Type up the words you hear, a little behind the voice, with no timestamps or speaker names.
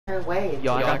her way.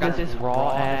 Yo, I got this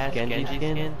raw ass Genji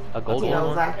skin, a gold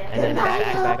one, and then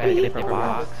back in a different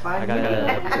box. I got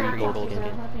a gold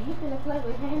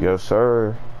skin. Yes,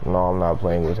 sir. No, I'm not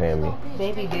playing with Hammy.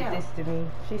 Baby did this to me.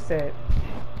 She said,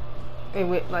 it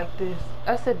went like this.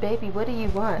 I said, baby, what do you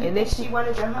want? And then she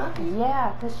wanted to hug you?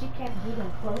 Yeah, because she kept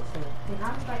getting closer. And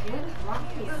I was like, what is wrong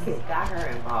with you? It got her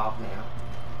involved now.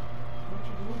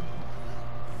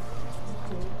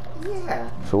 Yeah.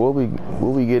 So what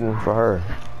we getting for her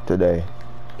today?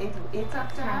 It's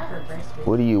up to her.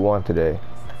 What do you want today?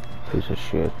 Piece of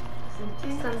shit. Some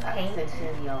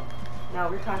Centennial. No,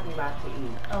 we're talking about to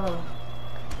eat. Oh.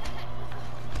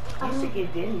 You should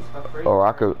get Denny's for free. Or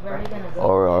I could, Where are you going to go?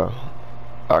 or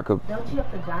I could. Don't you have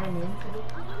to dine into it?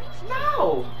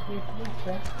 No. Your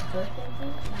birthday food?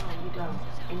 No, you don't.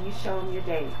 And you show them your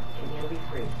date, and it'll be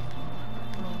free.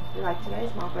 You're like,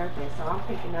 today's my birthday, so I'm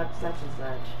picking up such and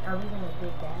such. Are we going to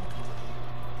get that?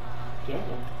 Get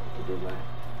him. To do what?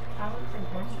 I was in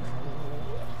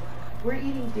We're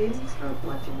eating Denny's for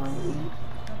what you want to eat.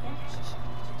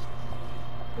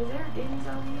 Is there a Denny's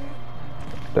over here?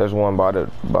 There's one by the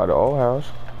old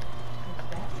house,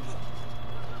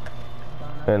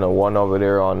 and the one over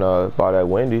there on by that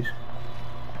Wendy's.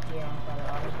 Yeah, by the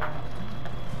other one.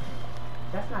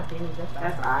 That's not Denny's,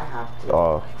 That's IHOP too.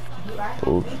 Oh,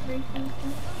 oops.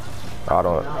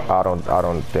 I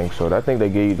don't think so. I think they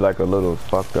gave you like a little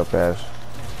fucked up ass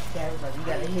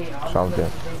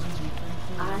something.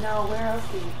 I know. Where else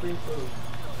do you free food?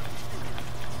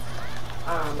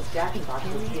 Jack in the Box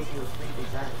will give you a free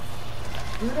dessert.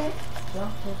 Do they?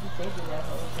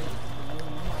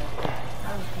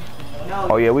 No.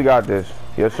 Oh yeah, we got this.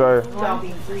 Yes, sir. Don't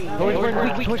be free. Wait.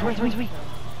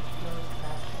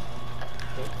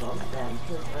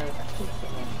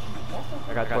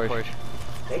 I got Porsche.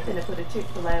 They finna put a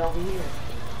Chick-fil-A over here.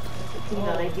 You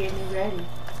know, they getting it ready.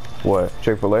 What?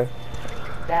 Chick-fil-A?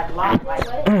 That lot, like,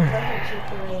 Yo, that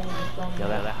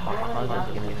hot is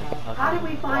gonna. how did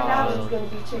we find out it was gonna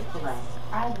be Chick-fil-A?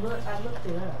 I looked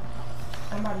it up.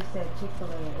 Somebody said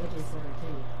Chick-fil-A and Edgewater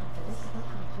too. I said, this is not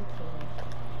Chick-fil-A.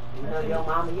 You know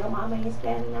your mama ain't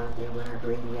standing out there with her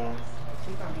greedy ass.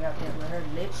 She's gonna be out there with her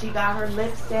lips. She got her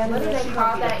lips standing What do there. they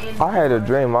call that in? I had a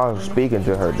dream I was speaking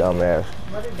to her dumb ass.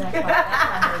 What is that called? That's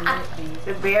how her lip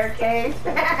be. The bear cave?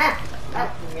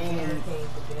 That's mean.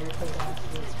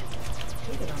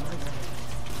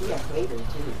 She a hater too.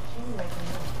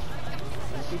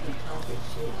 And she be talking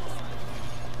shit.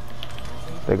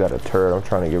 They got a turret. I'm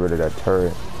trying to get rid of that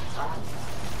turret.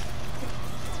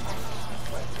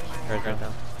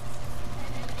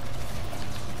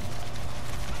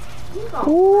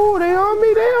 Ooh, they on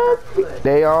me.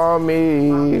 They on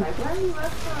me.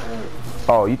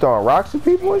 Oh, you throwing rocks at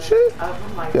people and shit?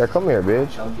 Yeah, come here,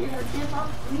 bitch.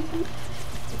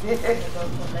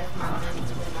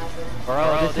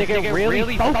 Bro, this nigga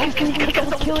really focused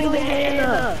because I'm killing the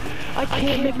Hannah. I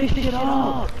can't make this shit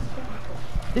up.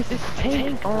 This is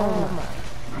tank. Oh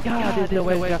my god, there's no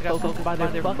way we got focused by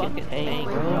their fucking tank,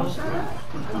 bro.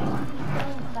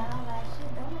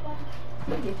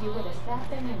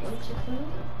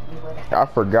 I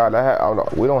forgot.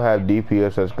 We don't have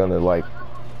DPS that's gonna like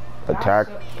attack,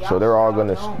 so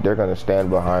they're gonna stand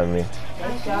behind me.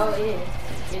 They sure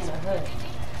is in the hood.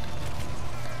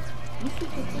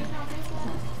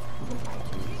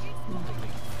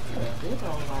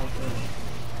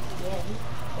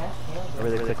 I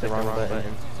really clicked the wrong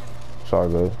button. It's all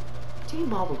good.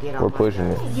 T-Mobile get on. We're pushing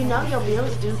it. You know your bill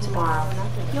is due tomorrow.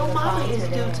 Your mama is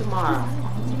due tomorrow.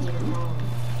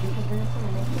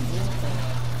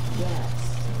 Yes.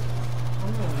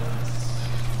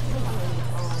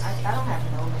 I don't have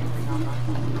no memory on my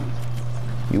phone.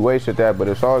 You wasted that, but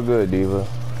it's all good, Diva.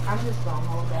 I'm just gonna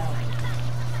hold out.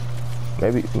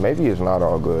 Maybe it's not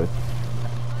all good.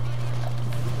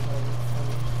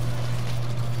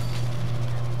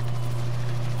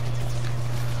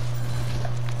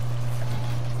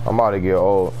 I'm about to get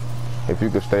old. If you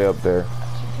could stay up there.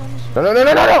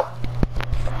 No!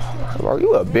 Bro,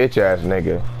 you a bitch ass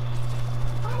nigga.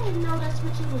 I didn't know that's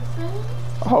what you would say.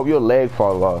 I hope your leg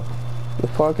fall off. The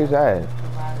fuck is that?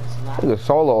 Nigga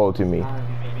solo ult to me. They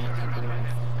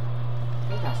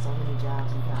got so many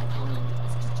jobs in California.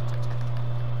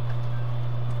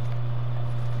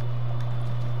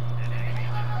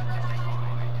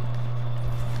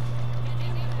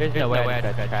 There's no way I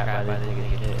got trapped by the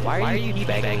nigga. Why are you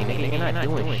teabagging, nigga? You're not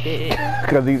doing shit.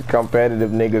 Because these competitive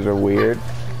niggas are weird.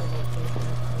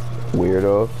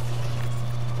 Weirdo.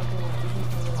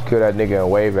 Kill that nigga and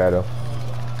wave at him.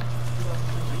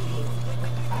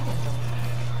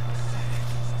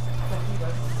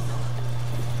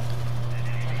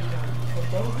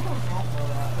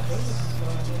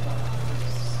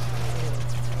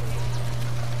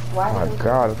 Oh my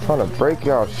god, I'm trying to break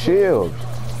y'all shield.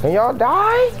 Can y'all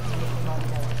die?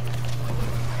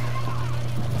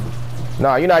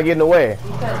 Nah, you're not getting away.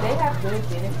 Because they have good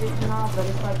benefits and all, but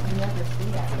it's like you never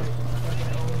see that person.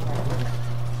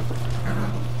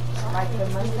 Like the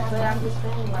money, but I'm just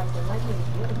saying, like the money is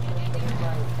good. But it's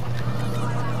like,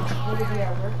 what to be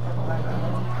at work for? Like, I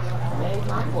made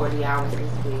my 40 hours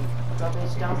this week. So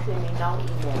bitch, don't send me no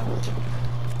emails.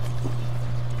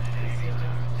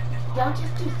 Don't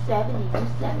just do 70, do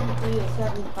 73 or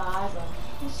 75 or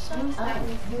do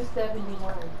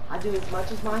 71. I do as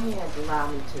much as my hands allow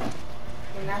me to.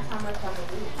 And that's how much I'm gonna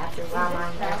do. After a while,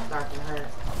 my hands start to hurt.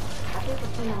 I think the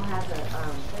Tino has a,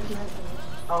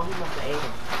 oh, he must have ate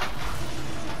it.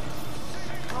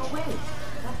 Oh, wait.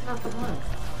 That's not the one.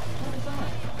 What is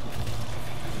that?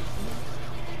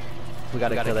 We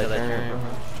gotta kill that turn.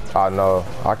 I know.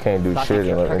 I can't do shit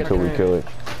until we kill it.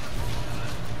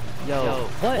 Yo,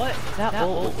 what? That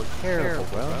ult was terrible,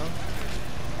 bro.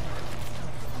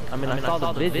 I mean, I saw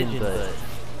the vision, but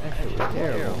that shit was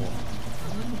terrible.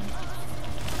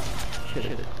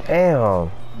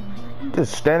 Damn.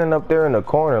 Just standing up there in the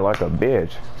corner like a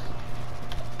bitch.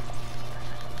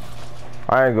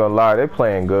 I ain't gonna lie, they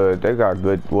playing good. They got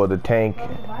good, well, the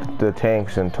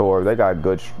tanks and Tor, they got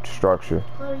good structure.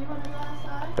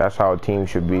 That's how a team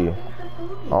should be.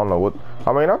 I don't know what,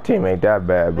 I mean, our team ain't that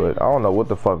bad, but I don't know what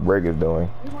the fuck Brig is doing.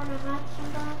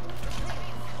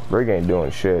 Brig ain't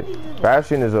doing shit.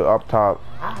 Bastion is up top.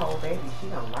 I hope baby, she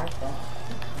don't like that.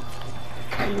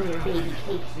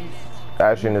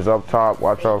 Bastion is up top,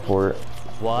 watch out for it.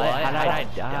 What? How did I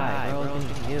die, bro?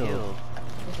 Killed.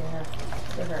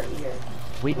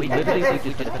 We literally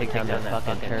just gotta take down that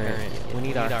fucking turret. We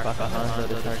need our fucking Hanzo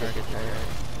to target the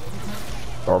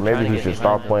turret. Or maybe he should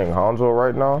stop playing Hanzo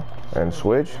right now and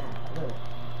switch.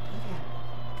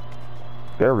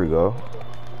 There we go.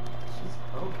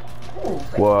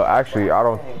 Well, actually, I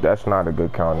don't. That's not a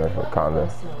good counter.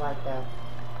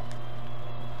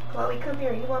 Chloe, come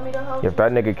here. You want me to hold If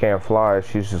that nigga can't fly,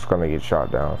 she's just gonna get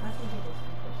shot down.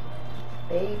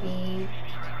 Baby.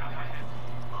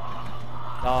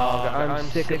 I'm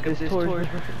sick of this torch.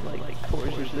 Like,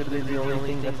 torch is literally the only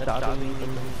thing that's stopping me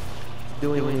from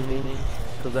doing anything.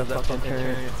 Because that fucking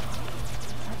turret.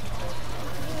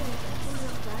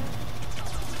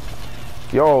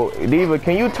 Yo, Diva,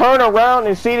 can you turn around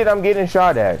and see that I'm getting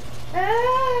shot at?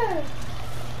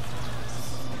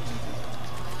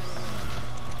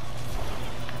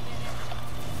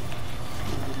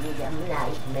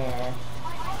 Nightmare.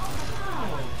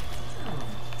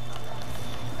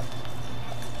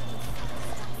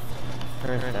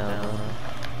 Turn down.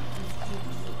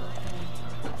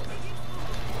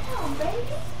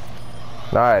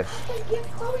 Nice. Give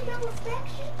Chloe no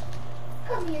affection.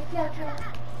 Come here, Flutter.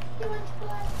 You want to go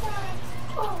outside?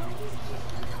 Oh, he's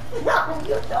just... No,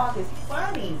 your dog is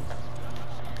funny.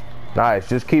 Nice.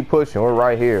 Just keep pushing. We're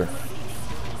right here.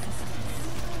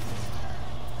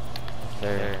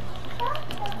 There.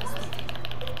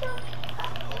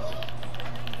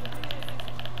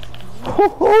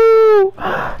 Woohoo!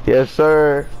 Yes,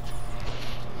 sir.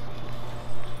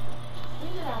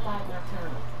 When did I buy my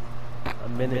turn? A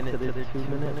minute to the 2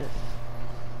 minutes.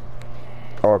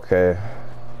 Okay.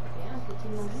 Damn,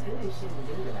 Katino, you really shouldn't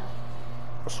do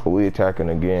that. So we attacking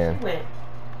again. She went.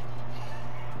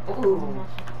 Ooh.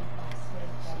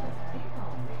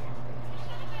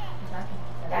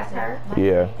 That's her?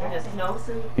 Yeah. In a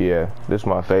snowsuit? Yeah. This is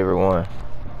my favorite one.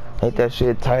 Ain't that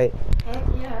shit tight? Heck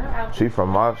yeah, her outfit. She from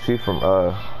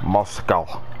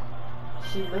Moscow.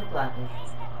 She looked like it.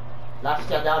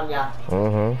 Lashdanya.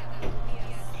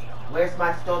 Where's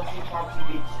my stolty pumpy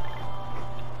bitch?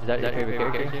 Is that your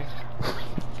favorite character?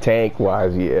 Tank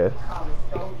wise, yeah.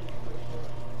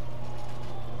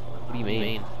 What do you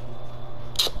mean?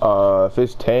 If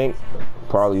it's tank,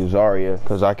 probably Zarya,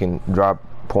 cause I can drop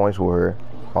points with her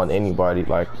on anybody,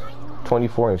 like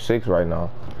 24 and 6 right now.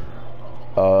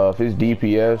 If it's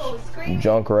DPS,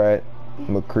 Junkrat,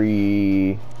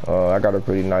 McCree, I got a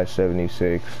pretty nice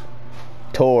 76.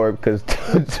 Torb, cause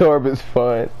Torb is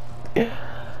fun.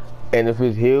 And if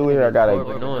it's healer,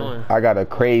 I got a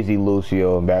crazy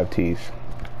Lucio and Baptiste.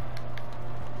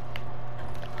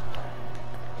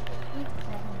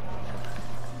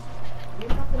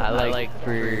 I like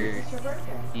for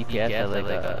DPS, I like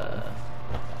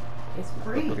It's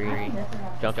free.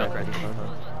 Junkrat.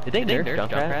 Did they nerf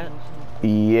Junkrat?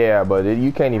 Yeah, but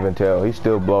you can't even tell. He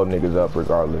still blow niggas up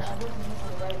regardless.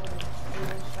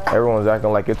 Everyone's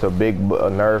acting like it's a big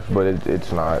nerf, but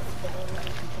it's not.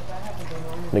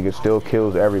 Nigga still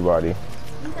kills everybody.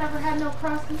 You never had no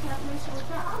cross-contamination with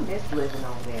that? I miss living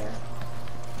over there.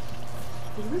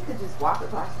 Cause we could just walk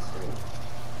across the street.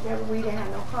 Remember we didn't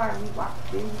have no car and we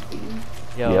walked in the city?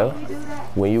 Yo. Yeah. We do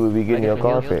that? When you would be getting your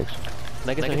car heels? fixed. Can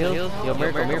I get some heels? Yo,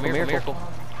 miracle.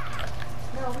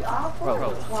 No, we all four of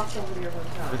us walked over there one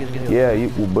time. Yeah,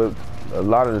 but a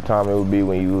lot of the time it would be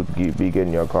when you would be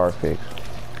getting your car fixed.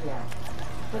 Yeah.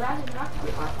 But I didn't have to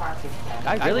get my car fixed.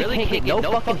 I really can't get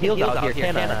no fucking heels out here,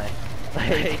 can I?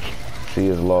 Like, She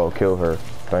is low. Kill her.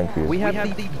 Thank you. we have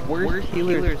the worst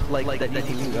healers like that you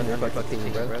can use on your fucking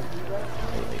team, bro.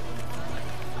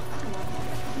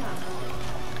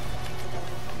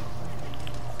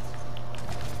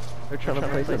 They're trying to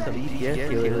play some DPS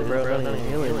healers, bro.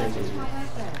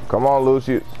 Come on,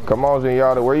 Lucy. Come on,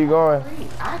 Zenyatta. Where you going?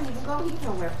 I didn't even go eat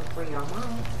nowhere for free on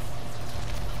mine.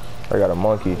 I got a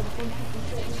monkey.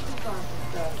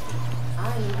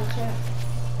 I didn't even check.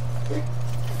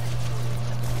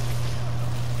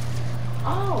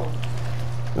 Oh.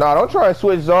 Nah, don't try to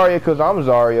switch Zarya because I'm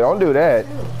Zarya. Don't do that.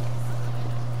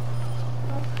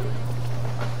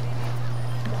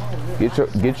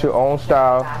 Get your own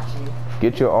style.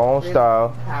 Get your own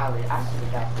style.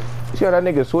 See how that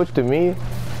nigga switched to me?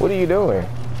 What are you doing?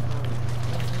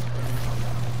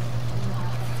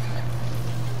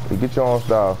 You get your own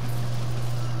style.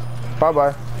 Bye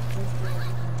bye.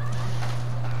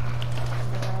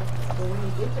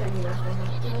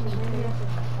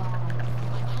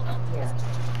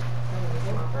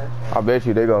 I bet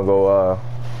you they gonna go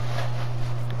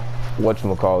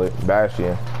whatchamacallit,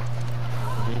 Bastion.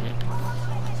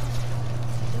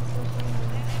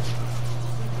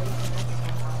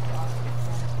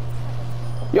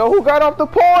 Yo, who got off the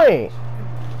point?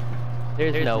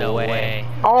 There's no way.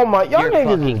 Oh my, y'all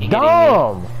niggas is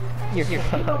dumb. You're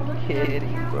fucking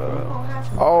kidding, bro.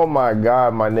 Oh my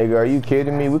god, my nigga, are you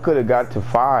kidding me? We could have got to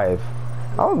 5.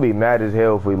 I'm gonna be mad as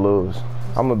hell if we lose.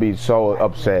 I'm gonna be so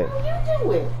upset. What you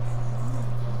do it?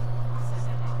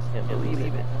 Can't believe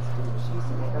it. She used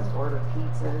to make us order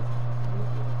pizza.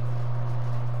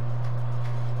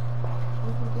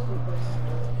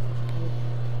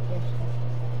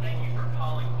 Thank you for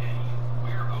calling Denny's.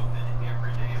 We're open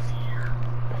every day of the year.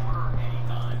 Order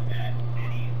anytime at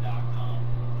Denny's.com.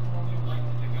 If you'd like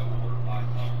to go order by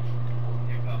phone or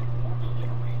pick up or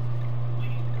delivery,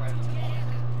 please press 1 to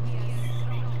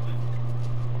speak to it.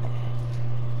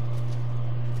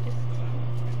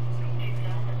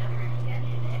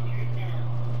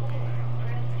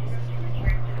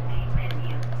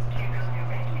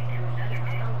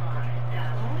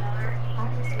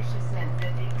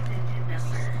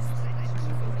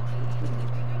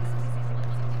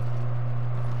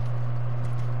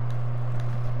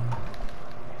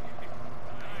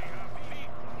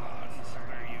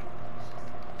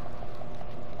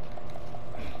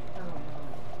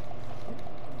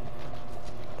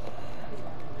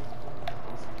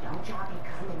 Don't y'all be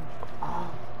coming.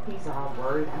 Oh, he's all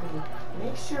worried. I mean,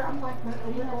 make sure I'm like,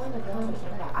 Michael, you know, in the gun.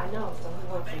 I know, so he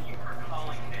wants Thank you for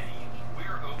calling Denny's.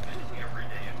 We're open every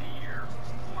day of the year.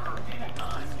 Order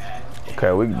anytime at Denny's.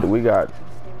 Okay, we got If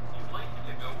you'd like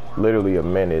to go order literally a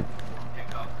minute,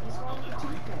 pick up or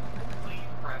delivery, please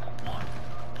press 1.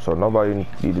 so nobody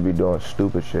need to be doing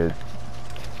stupid shit.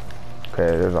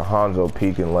 Okay, there's a Hanzo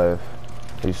peeking left.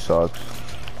 He sucks.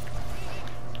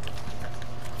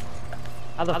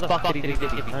 How the fuck did he get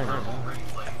behind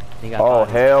me? Oh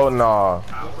hell nah.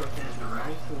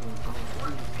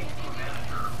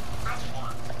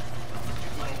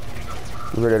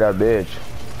 Get rid of that bitch.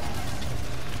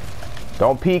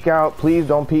 Don't peek out, please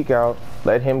don't peek out.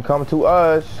 Let him come to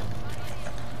us.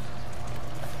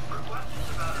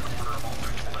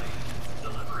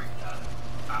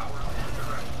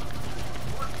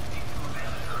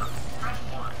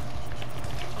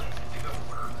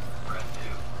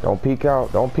 Don't peek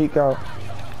out, don't peek out.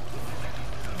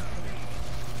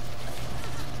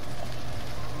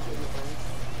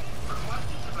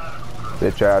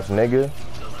 Bitch ass nigga.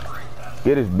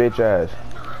 Get his bitch ass.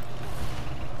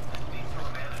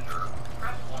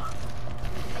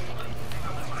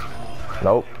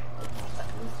 Nope.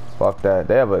 Fuck that.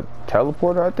 They have a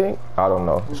teleporter, I think? I don't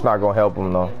know. It's not gonna help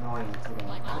them though.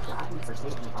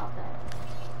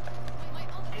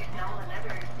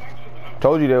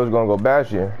 Told you they was gonna go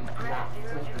Bastion.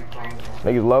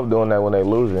 Niggas love doing that when they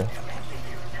losing.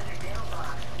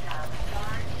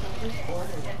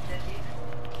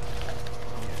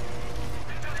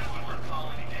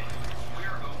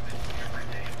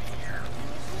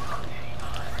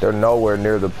 They're nowhere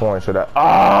near the point, so that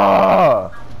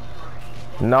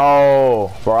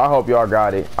no, bro. I hope y'all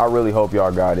got it. I really hope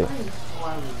y'all got it.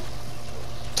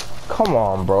 Come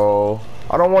on, bro.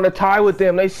 I don't want to tie with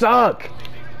them. They suck.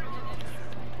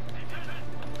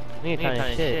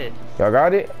 Shit. Y'all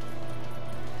got it?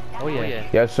 Oh yeah.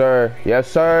 Yes, sir. Yes,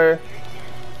 sir.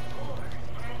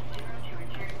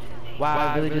 Wow,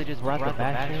 I really just brought the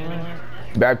Bastion line?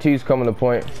 Baptiste coming to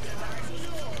point.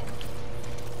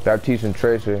 Baptiste and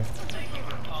Tracer.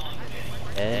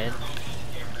 And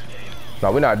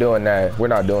No, we're not doing that. We're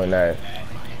not doing that.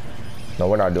 No,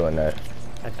 we're not doing that.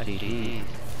 that's GG.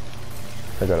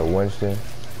 I got a Winston.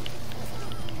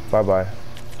 Bye-bye.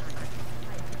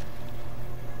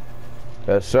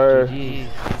 Yes, sir. GG.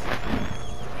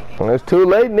 When it's too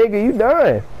late, nigga, you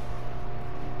done.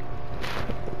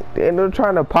 Then they're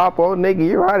trying to pop on, nigga,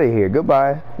 you're out of here.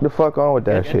 Goodbye. Get the fuck on with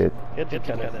that shit. It's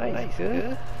kind of nice,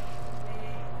 good.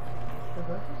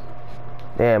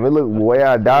 Damn, it looked, the way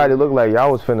I died, it looked like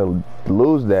y'all was finna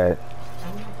lose that.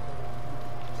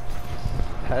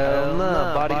 Hell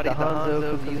no, bodied the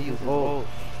Hanzo because he was old.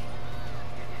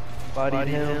 Bodied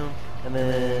him, and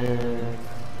then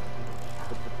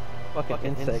the fucking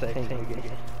insect tank.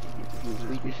 He was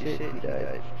weak as shit, he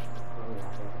died.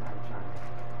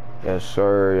 Yes,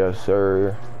 sir. Yes,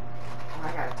 sir.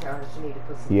 I gotta tell her she need to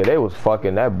put some. Yeah, they was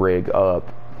fucking that brig up.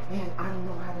 Man, I don't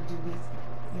know how to do these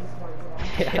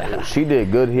ones. She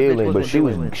did good healing, but she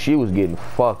was getting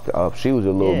fucked up. She was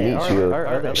a little meat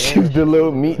shield. She was the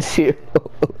little meat shield.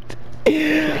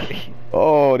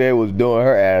 Oh, they was doing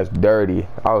her ass dirty.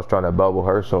 I was trying to bubble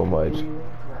her so much.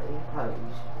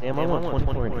 Damn, I'm on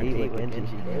 24 and 8 like NG.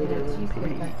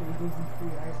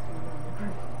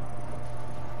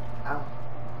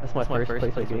 That's my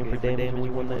first place in game for damage when we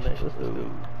won that shit. Let's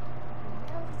go.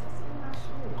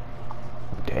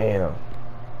 Damn.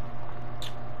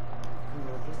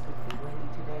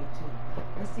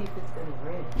 Let's see if it's gonna be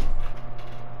ready.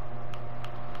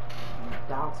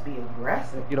 Dogs be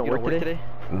aggressive. You don't work today?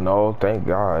 No, thank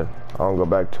God. I don't go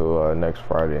back till next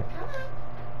Friday.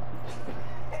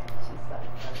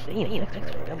 Damn, next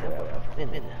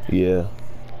Friday. Yeah.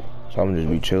 So I'm just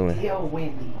be chilling. Yo,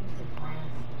 Wendy.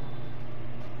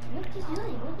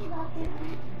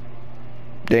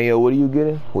 Danielle, what are you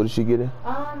getting? What is she getting?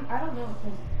 I don't know.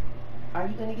 Are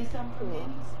you gonna get something from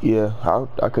Wendy's? Yeah,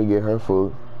 I could get her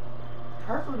food.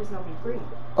 Her food is gonna be free.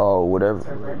 Oh,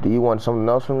 whatever. Do you want something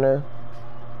else from there?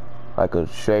 Like a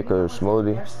shake or a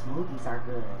smoothie? Their smoothies are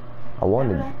good. I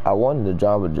wanted the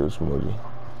Jamba Juice smoothie,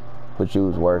 but you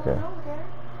was working.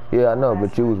 Yeah, I know,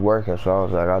 but you was working, so I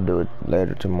was like, I'll do it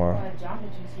later tomorrow. Jamba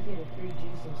Juice, you get a free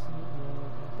juice and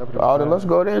smoothie. Oh, then let's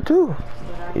go there too.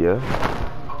 Yeah.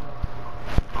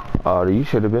 Oh, you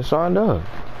should have been signed up.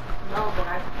 No, but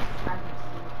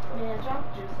yeah,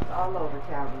 Jamba Juice is all over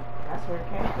Calvin. That's where it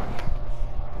came from.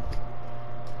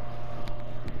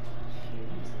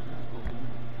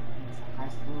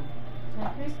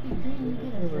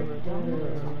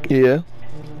 Yeah.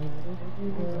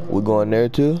 We going there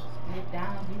too?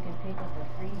 McDonald's, you can pick up a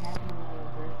free Happy Meal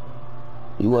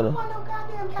birthday. You wanna? I don't want no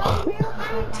goddamn Happy Meal. I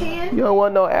ain't 10. You don't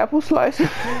want no apple slices?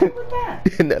 What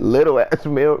that? And that little ass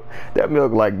milk, that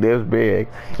milk like this big,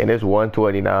 and it's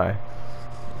 $1.29.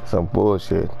 Some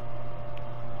bullshit.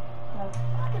 What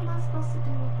am I supposed to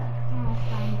do with that?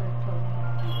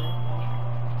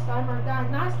 Steinberg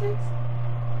Diagnostics?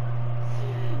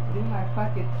 Do my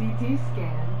fucking CT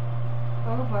scan.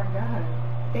 Oh my god.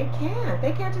 They can't.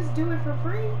 They can't just do it for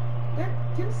free. Them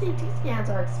CT scans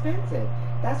are expensive.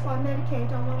 That's why Medicaid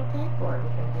don't want to pay for it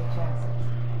with their bitch asses.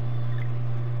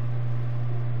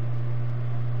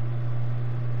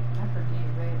 I forget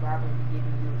Ray Robert be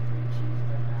giving you a free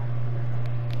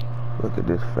cheeseburger. Look at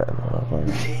this fat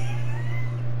motherfucker.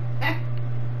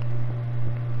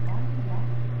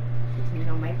 You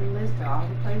know, make a list of all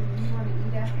the places you want to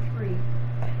eat at for free.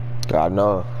 I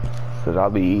know, cause I'll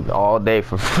be eating all day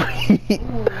for free. Ooh,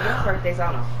 your birthday's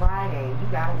on a Friday. You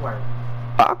gotta work.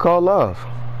 I call off.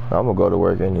 I'm gonna go to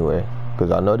work anyway,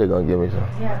 cause I know they're gonna give me some.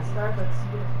 Yeah, Starbucks, you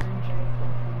get a free drink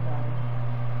for $3.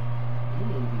 You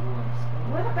need to be going to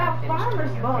school. What about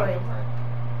Farmer's Boy?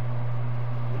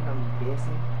 You're gonna be busy.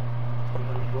 You're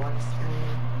gonna be going to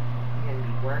school. You're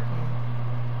gonna be working.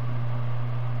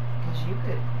 Cause you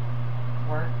could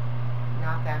work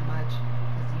not that much.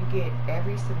 You get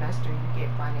every semester you get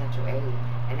financial aid,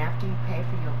 and after you pay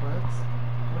for your books,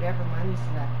 whatever money's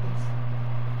left is.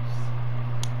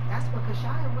 That's what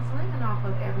Kashaya was living off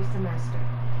of every semester.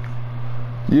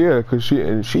 Yeah, cause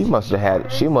she must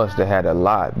have had a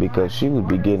lot, because she would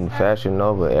be getting Fashion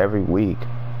Nova every week.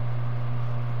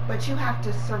 But you have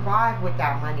to survive with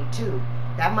that money too.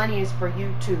 That money is for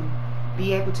you to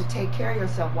be able to take care of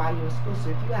yourself while you're in school. So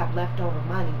if you have leftover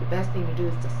money, the best thing to do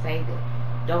is to save it.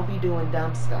 Don't be doing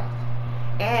dumb stuff.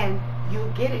 And you'll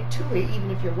get it to it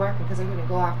even if you're working, because they're going to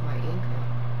go off my income.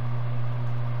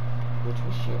 Which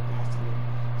was shit last year.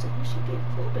 So you should get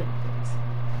full benefits.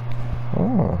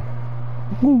 Oh.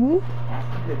 That's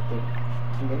a good thing.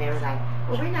 And then they were like,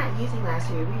 well, we're not using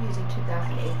last year, we're using 2018.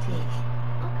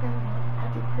 Okay, I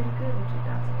did pretty good in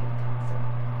 2018, so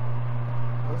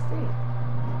we'll see.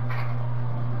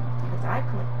 Because I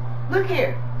could. Look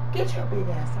here, get your big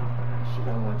ass off of her. She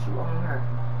don't want you on her.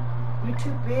 You're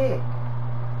too big.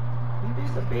 You're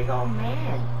just a big old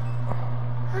man.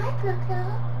 Hi, Coco.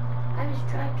 I was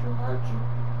trying to hold you,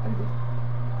 and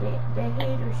the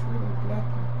haters wouldn't let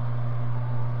me.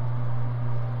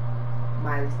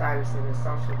 Miley Cyrus and the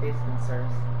social distancers.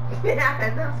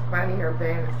 That's funny, her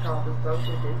band is called the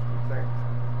social distancers.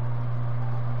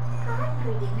 Hi,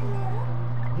 pretty girl.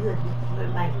 You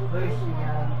look like Percy,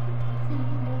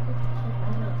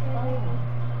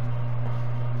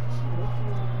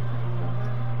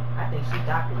 I think she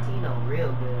Dr. Tino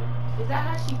real good. Is that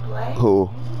how she plays? Who?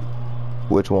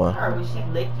 Which one? Her, when she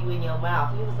licked you in your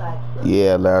mouth. He was like, ugh.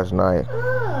 Yeah, last night.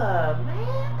 Ugh,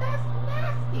 man, that's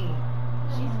nasty.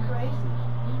 She's crazy.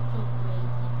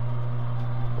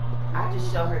 I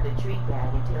just show her the treat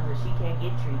bag and tell her she can't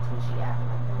get treats when she acting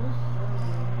like that.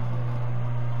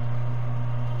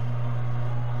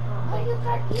 Oh, you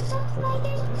got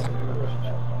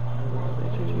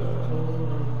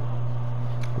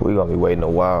We gonna be waiting a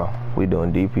while. We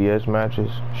doing DPS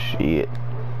matches? Shit.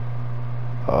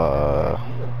 You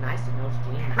look nice in those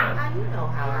jeans. How you know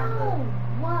how I look?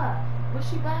 What? What's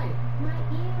she bite? My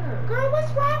ear. Girl,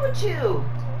 what's wrong with you?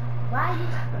 Why you?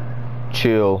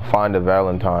 Chill. Find a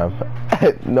Valentine.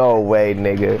 No way,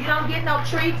 nigga. You don't get no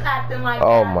treats acting like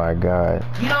Oh that. my god.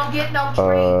 You don't get no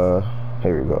treats.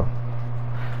 Here we go.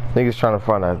 Niggas trying to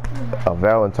find a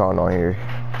Valentine on here.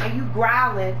 And you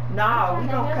growling. No, we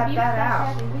don't cut that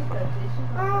out.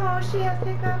 Oh, she has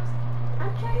hiccups.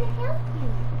 I'm trying to help you.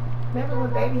 Remember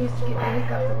when baby used to get the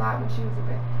hiccups a lot when she was a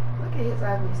baby? Look at his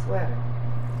ugly sweater.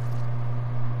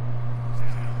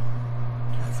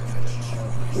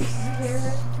 You hear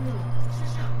her?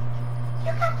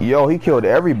 Yo, he killed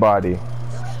everybody.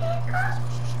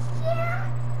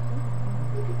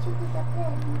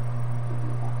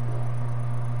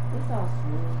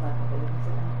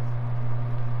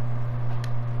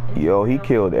 Yo, he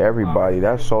killed everybody.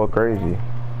 That's so crazy.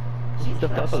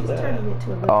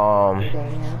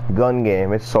 Gun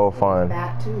game. It's so fun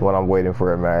when I'm waiting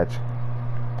for a match.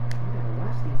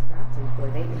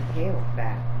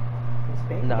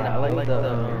 Nah, I like the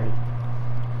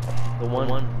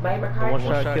one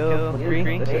shot kill with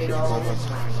green.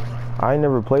 I ain't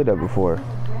never played that before.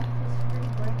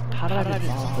 How did I just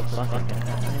fall the fucking guy?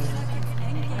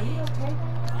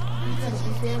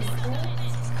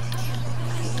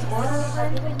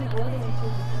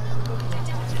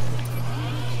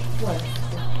 What?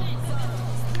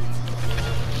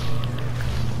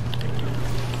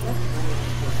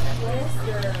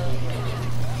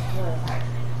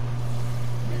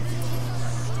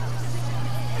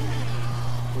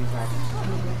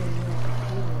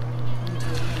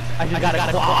 I got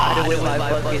quad with my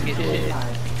fucking shit.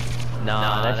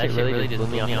 Nah, that shit really just blew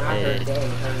me off the edge.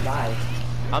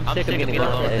 I'm sick of getting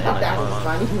off the edge of my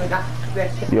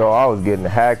phone. Yo, I was getting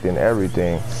hacked and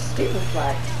everything. He was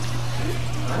like,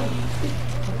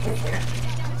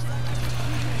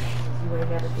 you ain't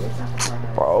never did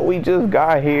something. Bro, we just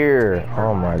got here.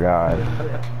 Oh my god.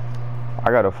 I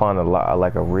gotta find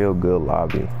like a real good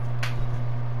lobby.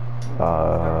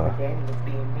 Daddy was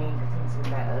being mean because he's with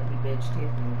that ugly bitch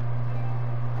Tiffany.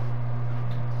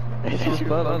 It's just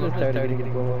fun. I'm just starting to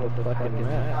get going with the fucking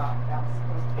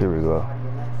rap. Here we go.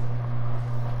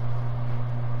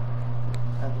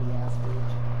 Ugly ass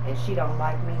bitch. And she don't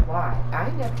like me. Why? I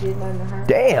ain't never did nothing to her.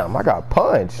 Damn, I got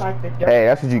punched. Like the dirt. Hey,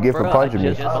 that's what you get for punching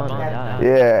me.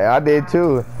 Yeah, I did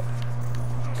too.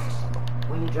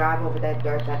 When you drive over that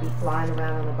dirt that be flying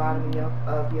around on the bottom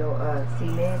of your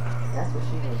cement, that's what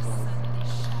she looks like.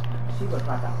 She looks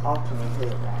like an ultimate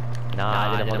hood rat.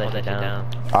 Nah, I didn't hold that shit down.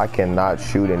 I cannot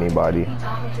shoot anybody.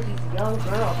 Talking to these young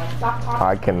girls, like, stop talking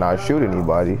I to cannot these shoot young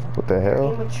girls. anybody. What the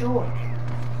hell? Immature.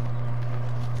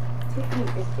 Tiffany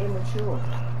is immature.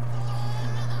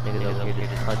 Niggas over here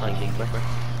just hunting things, bro.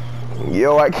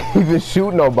 Yo, I can't even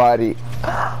shoot nobody.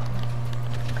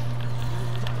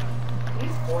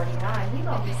 He's 49. He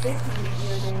gonna be 50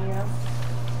 years in here.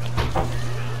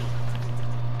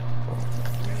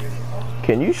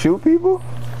 Can you shoot people?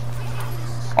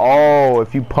 Oh,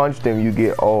 if you punch them, you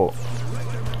get oh.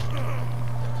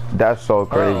 That's so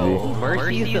crazy. Bro,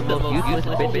 Mercy is the most useless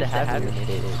bitch to have in it.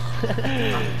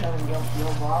 I'm telling you,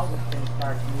 your wall was gonna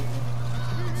start moving.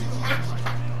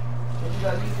 If you go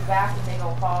use the bathroom, they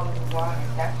gonna fall in the water.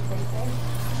 That's what they say.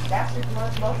 That's what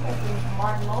most of the things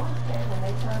Martin Lawrence said when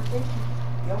they turned 50.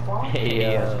 Your boss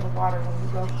Hey, in the water when you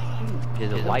go to sleep.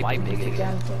 There's a white You sit nigga.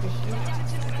 down and take a shit.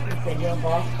 He said your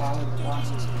boss fall in the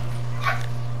water.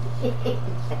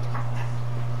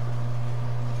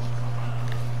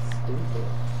 Stupid.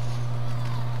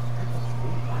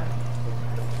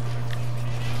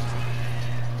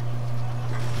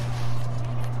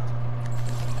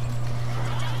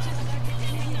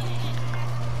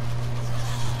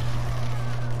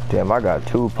 Damn, I got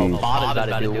 2 pieces. Bottom's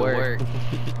about to do work.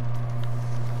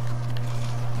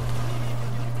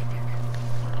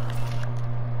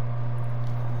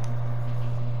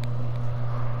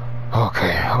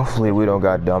 Okay, hopefully we don't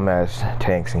got dumbass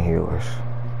tanks and healers.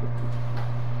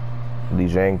 The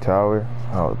Zhang Tower?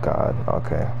 Oh god,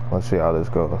 okay. Let's see how this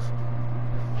goes.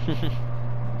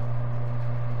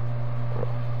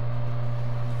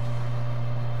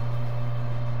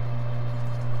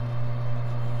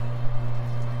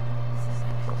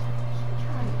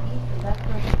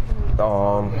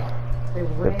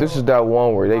 If this is that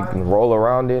one where they can roll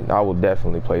around it, I will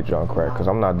definitely play Junkrat, because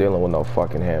I'm not dealing with no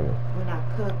fucking Hammond. When I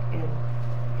cook and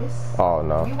it's... Oh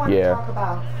no, You want to yeah. talk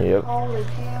about Yep. cold as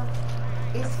hell?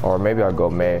 It's Or maybe I'll go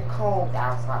May. cold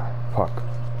outside. Fuck.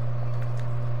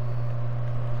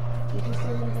 Did you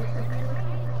send me the computer?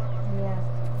 Yeah.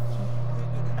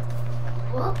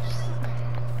 Whoops.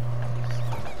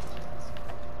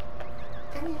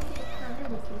 I need to get a car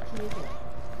and a computer.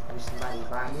 Wish somebody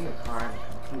buy me a car and a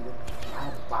computer. I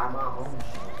have to buy my own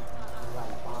shit.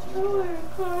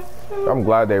 I'm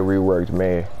glad they reworked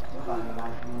May.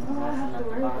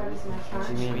 What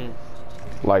do you mean?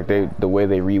 Like the way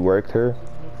they reworked her.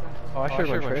 Oh, I should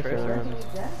run Tracer.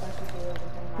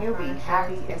 He'll be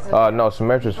happy as No,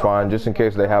 Symmetra's fine, just in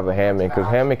case they have a Hammond, because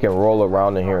Hammond can roll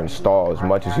around in here and stall as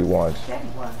much as he wants.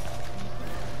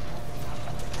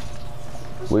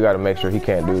 We gotta make sure he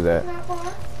can't do that.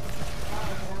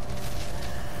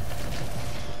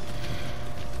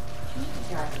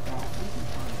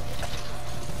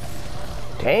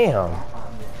 Damn.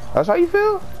 That's how you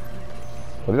feel?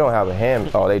 Well, they don't have a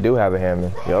Hammond. Oh, they do have a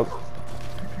Hammond. Yep.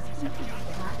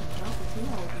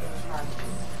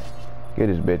 Get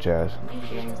his bitch ass.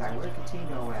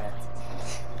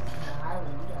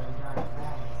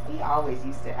 He always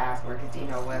used to ask where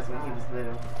Catino was when he was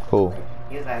little. Who?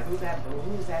 He was like, who's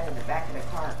that in the back of the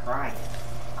car crying?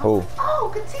 Who?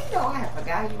 Oh, Catino! I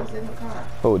forgot he was in the car.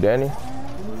 Who, Danny?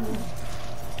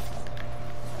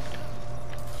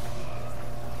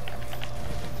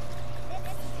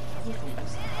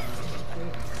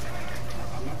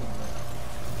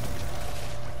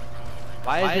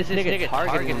 Why is this nigga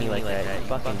targeting me like that, you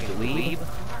fucking dweeb?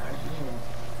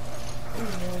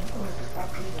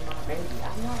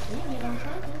 I'm not doing it on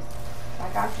purpose.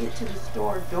 Like, I get to the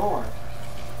store door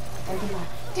and be like,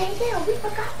 damn, we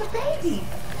forgot the baby.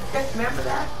 Remember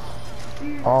that?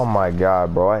 Oh my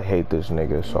god, bro. I hate this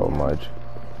nigga so much.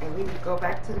 And we would go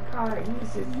back to the car and he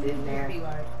was just sitting there. Be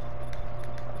like,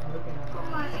 oh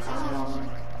my god.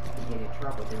 You get in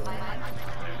trouble doing that.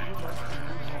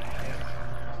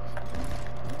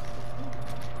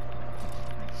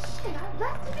 Shit, I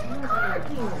left it in the car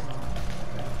again.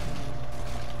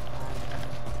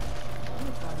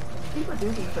 People do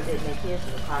be forgetting their kids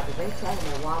in the car because they tell them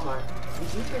at Walmart, did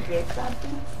you forget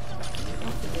something?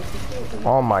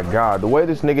 Oh my god, the way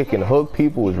this nigga can hook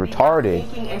people is retarded.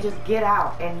 And just get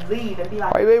out and leave and be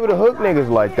like, Why are you able to hook niggas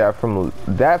like that from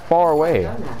that far away?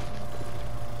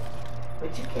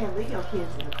 But you can't leave your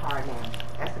kids in the car now.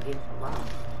 That's against the law.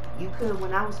 You could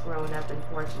when I was growing up,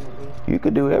 unfortunately. You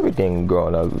could do everything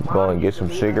growing up. Go and get some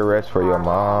cigarettes for your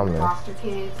mom. And foster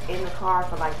kids in the car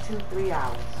for like 2-3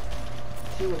 hours.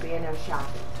 She would be in there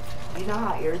shopping. You know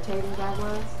how irritating that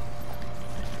was?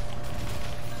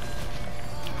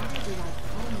 I would be like,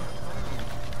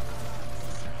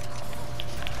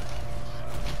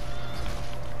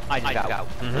 oh my God. I just got.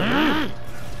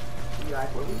 You're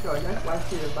like, well, we go. That's why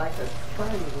she was like us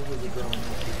funny when we were growing up.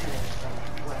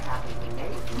 What happened when they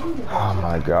oh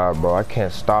my god, bro. I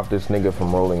can't stop this nigga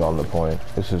from rolling on the point.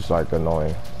 This is like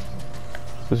annoying.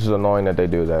 This is annoying that they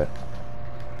do that.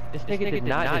 This nigga did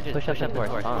not just push up into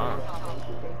our spawn.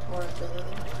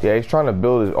 Yeah, he's trying to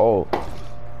build his ult.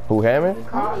 Who, Hammond?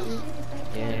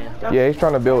 Yeah. Yeah, he's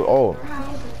trying to build ult.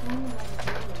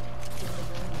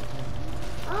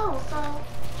 Oh, so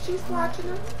she's watching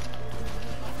him?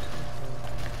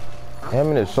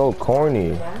 Hammond is so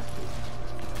corny.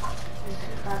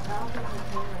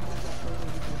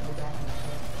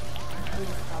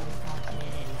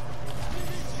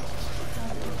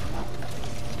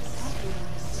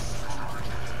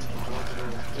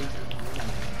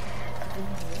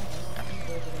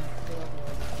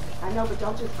 I know, but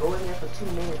don't just go in there for 2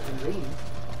 minutes and leave.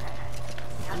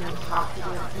 And then talk to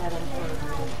them, tell them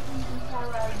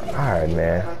for Alright,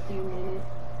 man. a few minutes.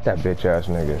 That bitch ass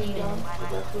nigga. Feed them. Is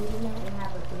there food in there? They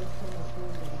have a big tin of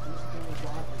food that if you steal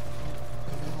water,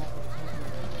 they have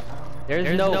to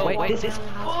There's no way. This is.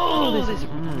 Oh, this is. You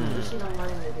should have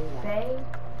learned to do that. Faye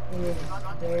is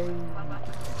very,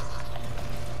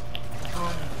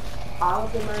 All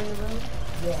of them are in the room?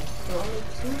 yes. So only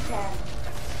 2 cats.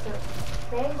 So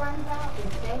Faye runs out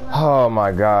and Faye runs Oh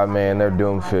my god, man, they're I'm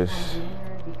doomfish. getting her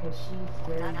because she's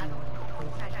very,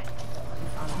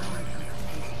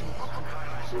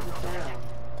 she's a feral.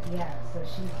 yeah, so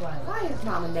she's like, Why is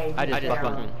Mama named I just Feral?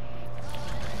 fucking.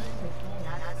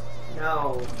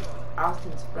 No.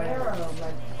 Austin's Pharaoh, Pharaoh.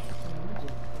 like,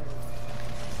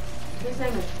 His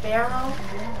name is Pharaoh?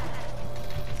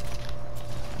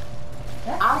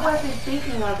 that's I wasn't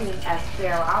thinking of him as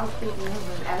Pharaoh. I was thinking of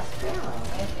him as Pharaoh.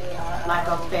 Like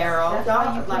a Pharaoh That's why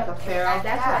dog, you like a kept- Pharaoh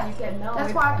That's cat. why you kept knowing.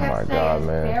 That's why I Oh kept my saying god,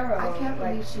 man. Pharaoh, I can't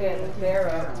believe like, she said named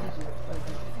Pharaoh. him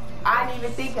I didn't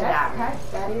even think of that one.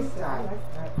 That is tight.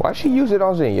 Why she use it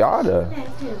on Zenyatta? She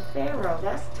named him Pharaoh.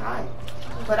 That's tight.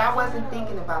 But I wasn't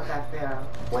thinking about that Pharaoh.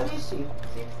 What is she?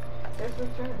 That's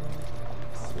what's true.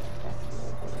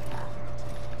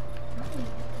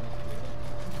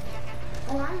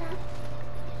 Oh, I am.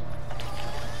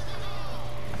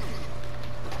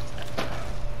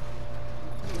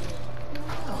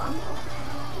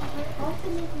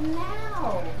 Open it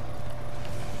now.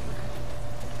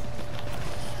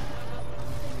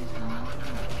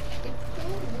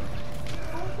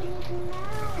 Open it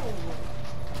now.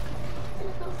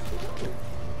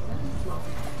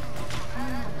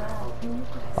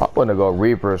 I wanna go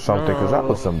Reaper or something, cause that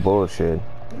was some bullshit.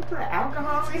 You put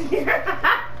alcohol in here?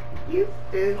 You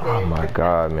stupid. Oh my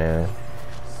god, man.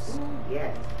 Ooh,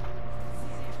 yes.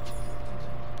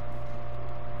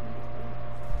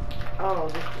 Oh,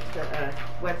 this is the,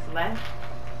 what's left?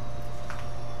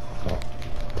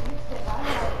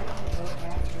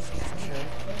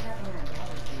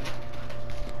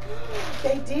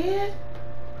 They did?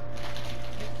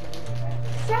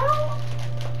 So? I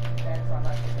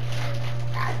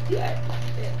did.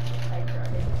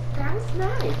 That was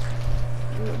nice.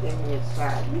 You give me a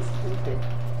shot. You stupid.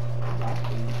 I like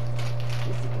these.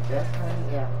 This is the best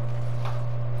honey ever.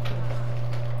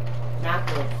 Not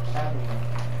the other one.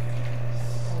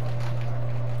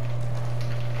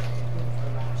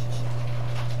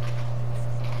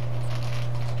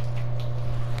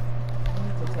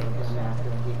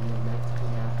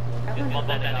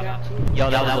 Yo,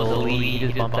 that was a lead. He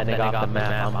just bumped that nigga off the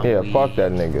map. I'm Yeah, weak. fuck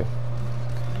that nigga.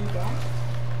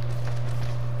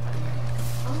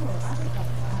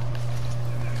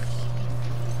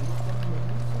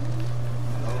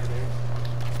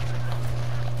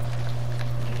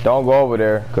 Don't go over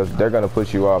there, cause they're gonna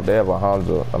push you off. They have a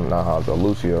Hanzo, I'm not Hanzo,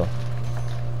 Lucio.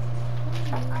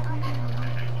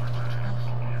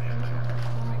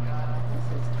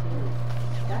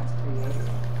 That's creative.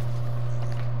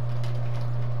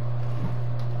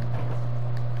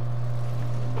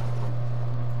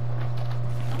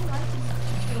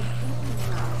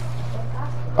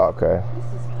 Okay.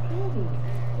 This is pretty.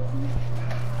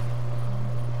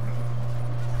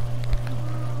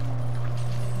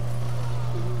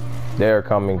 They're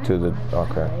coming to the,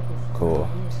 okay, cool.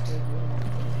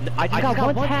 I just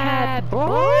got one tab,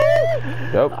 bro.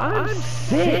 Yep. I'm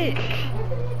sick. That's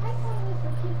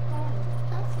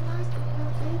nice of you.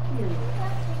 Thank you.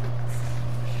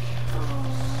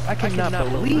 I cannot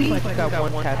believe I just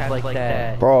got one tab like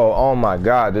that. Bro, oh my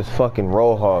god, this fucking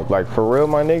Roadhog. Like, for real,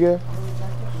 my nigga?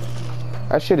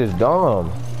 That shit is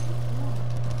dumb.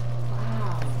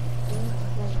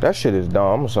 That shit is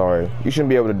dumb, I'm sorry. You shouldn't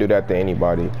be able to do that to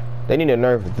anybody. They need to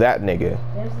nerf that nigga.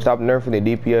 Stop nerfing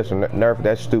the DPS and nerf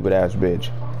that stupid ass bitch.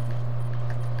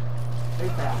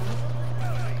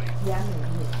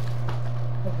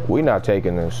 We not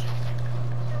taking this.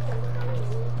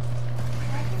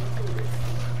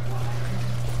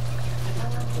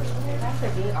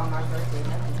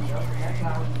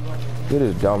 Get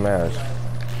his dumb ass.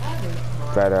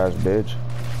 Fat ass bitch.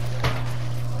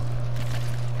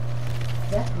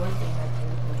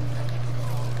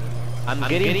 I'm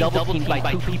getting double teamed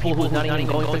by two people who's not even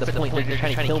going for the point. They're just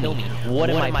trying to kill me. What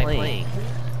am I playing?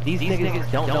 These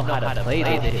niggas don't know how to play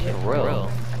this shit for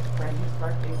real.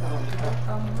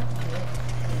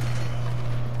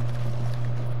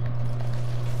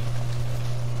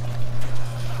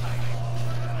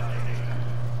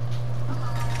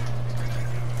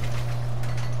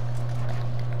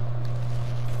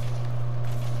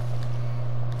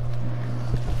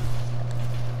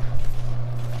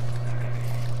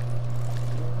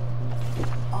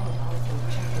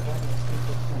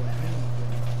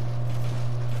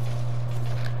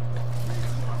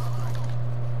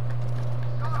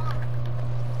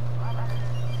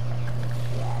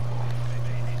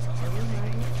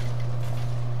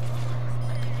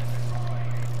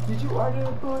 Did you order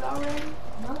the food already?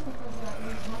 No, because I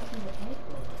was watching the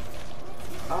paper.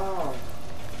 Oh.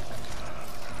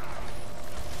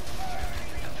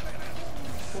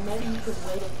 Well, maybe you could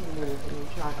wait a few minutes and then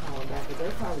try calling back, but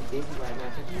they're probably busy right now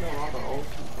because you know all the old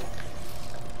people.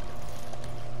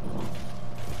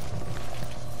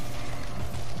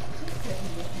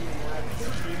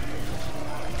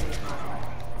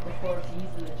 Before it's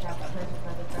using the chop, I purchased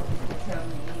another person to tell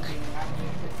me anything, and I can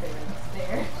just sit there and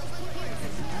stare.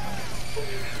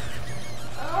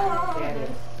 Oh, that's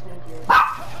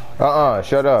stupid.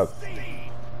 Shut up. I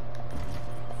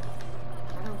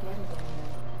don't get it anymore.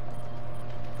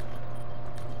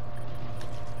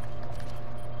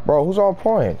 Bro, who's on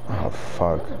point? Oh,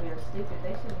 fuck. They're stupid.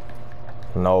 They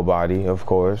should Nobody, of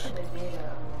course. have did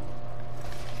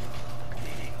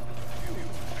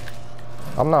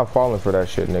I'm not falling for that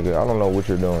shit, nigga. I don't know what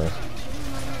you're doing.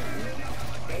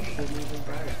 They didn't even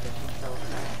burn it because she's so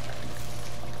fat.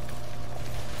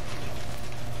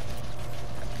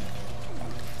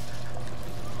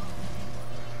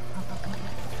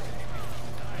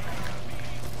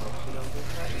 Hope she don't get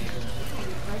pregnant. She don't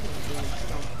get pregnant again.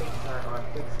 She don't fix her or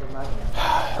fix the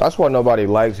mother. That's why nobody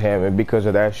likes Hammond, because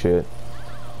of that shit.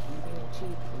 You being cheap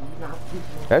and you not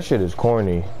keeping That shit is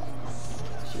corny.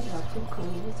 She got too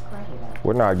clean. It's credit up.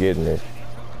 We're not getting it.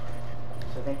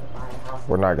 So they can buy a house.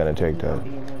 We're not gonna take You that. don't be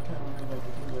in there telling her what to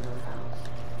do with her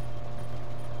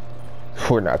house.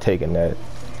 We're not taking that.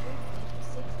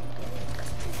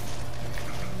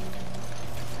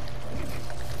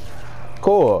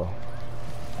 Cool.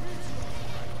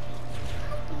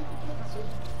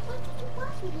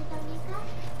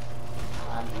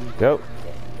 Yep.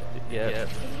 Yeah.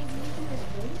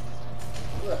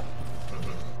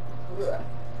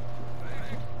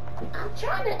 I'm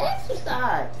trying to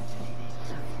exercise.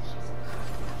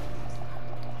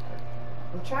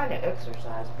 I'm trying to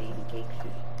exercise, baby cake.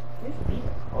 This beat is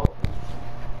cold.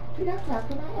 Dude, I'm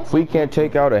talking about If we can't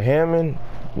take out a Hammond,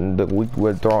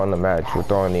 we're throwing the match. We're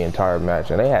throwing the entire match.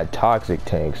 And they had toxic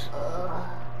tanks.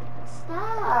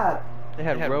 Stop. They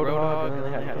had Roadhog and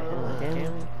they had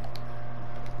Hammond.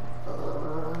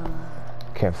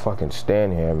 Can't fucking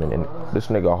stand Hammond. And this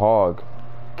nigga Hog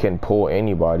can pull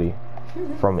anybody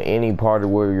from any part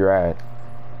of where you're at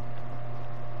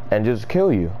and just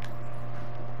kill you.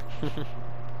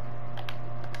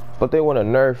 But they want to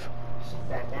nerf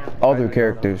other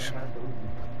characters.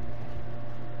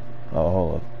 Oh,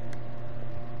 hold up.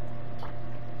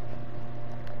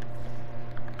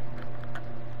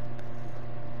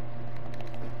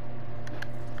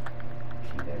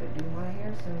 She better do my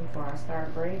hair soon before I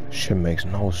start braiding. Shit makes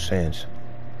no sense.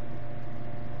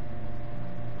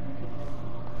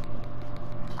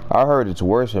 I heard it's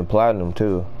worse in Platinum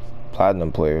too.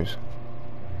 Platinum players.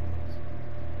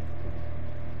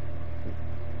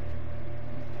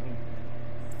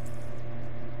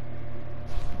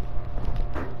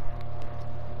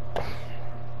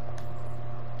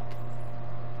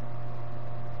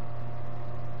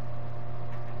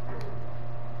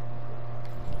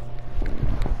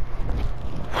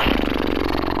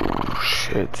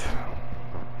 Shit.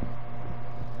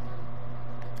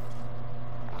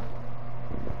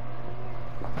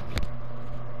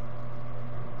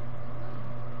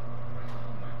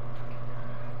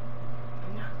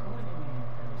 I'm not going in there.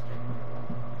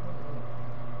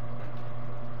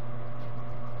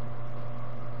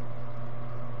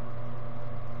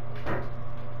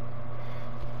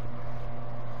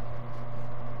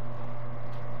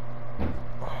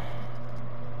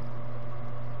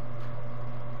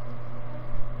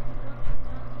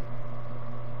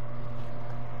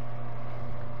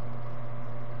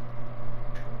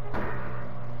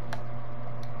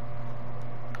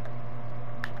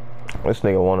 This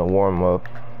nigga wanna warm up.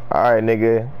 Alright,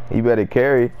 nigga. You better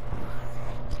carry.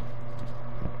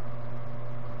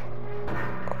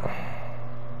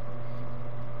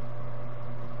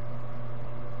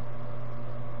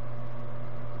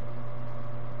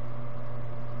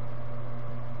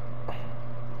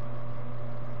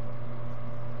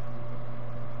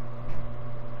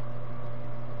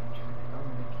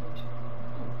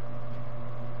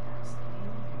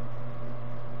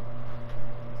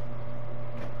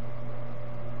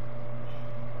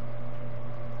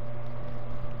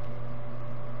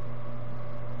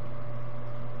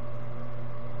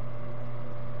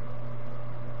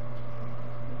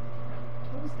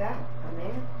 Who's that? A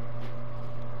man?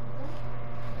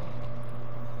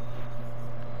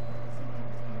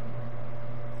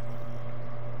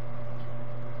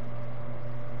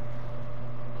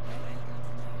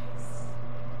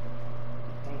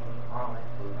 Taking all that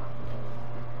food off the table.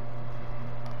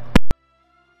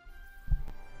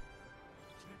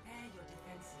 Prepare your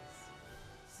defenses.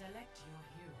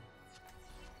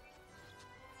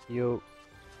 Yo.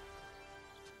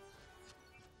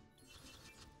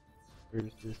 Where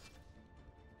is this?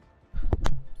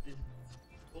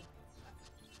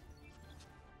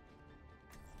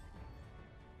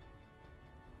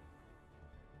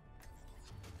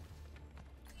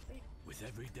 With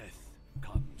every death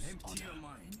comes Empty your honor.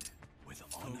 mind. With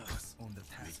honor, Focus on the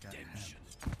task at redemption.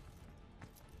 hand.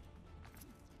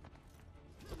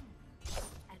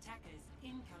 Attackers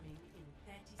incoming in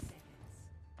 30 seconds.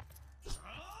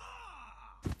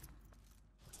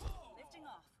 Lifting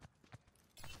off.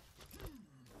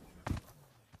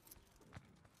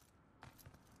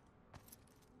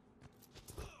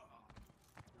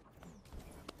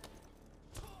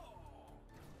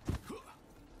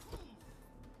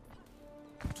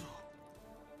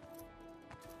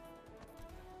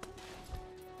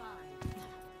 Five,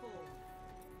 4,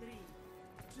 3,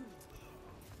 2,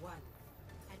 1.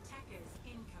 Attackers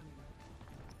incoming.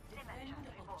 Defend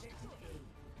objective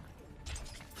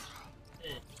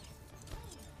A.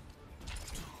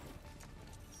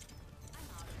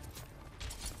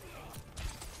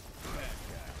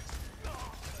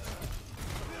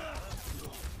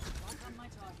 Lock on my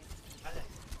target.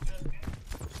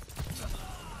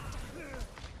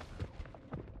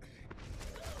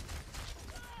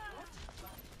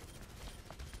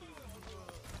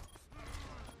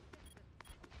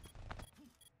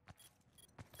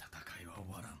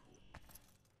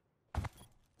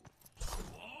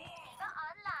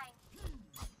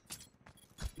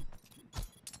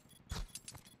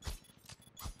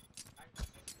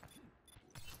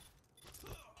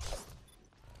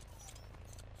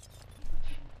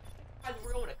 I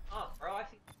really want to come, bro. I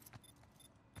see.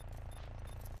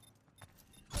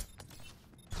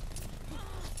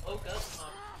 Oh, go,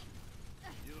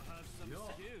 You have some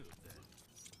skills then.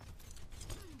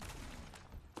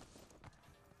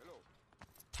 Hello.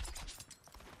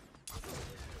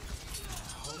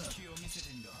 本気を見せ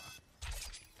てみろ。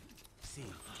See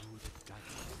through the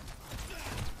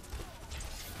darkness.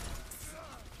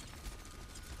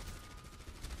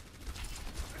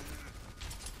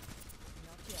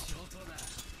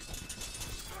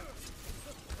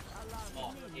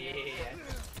 Oh, yeah.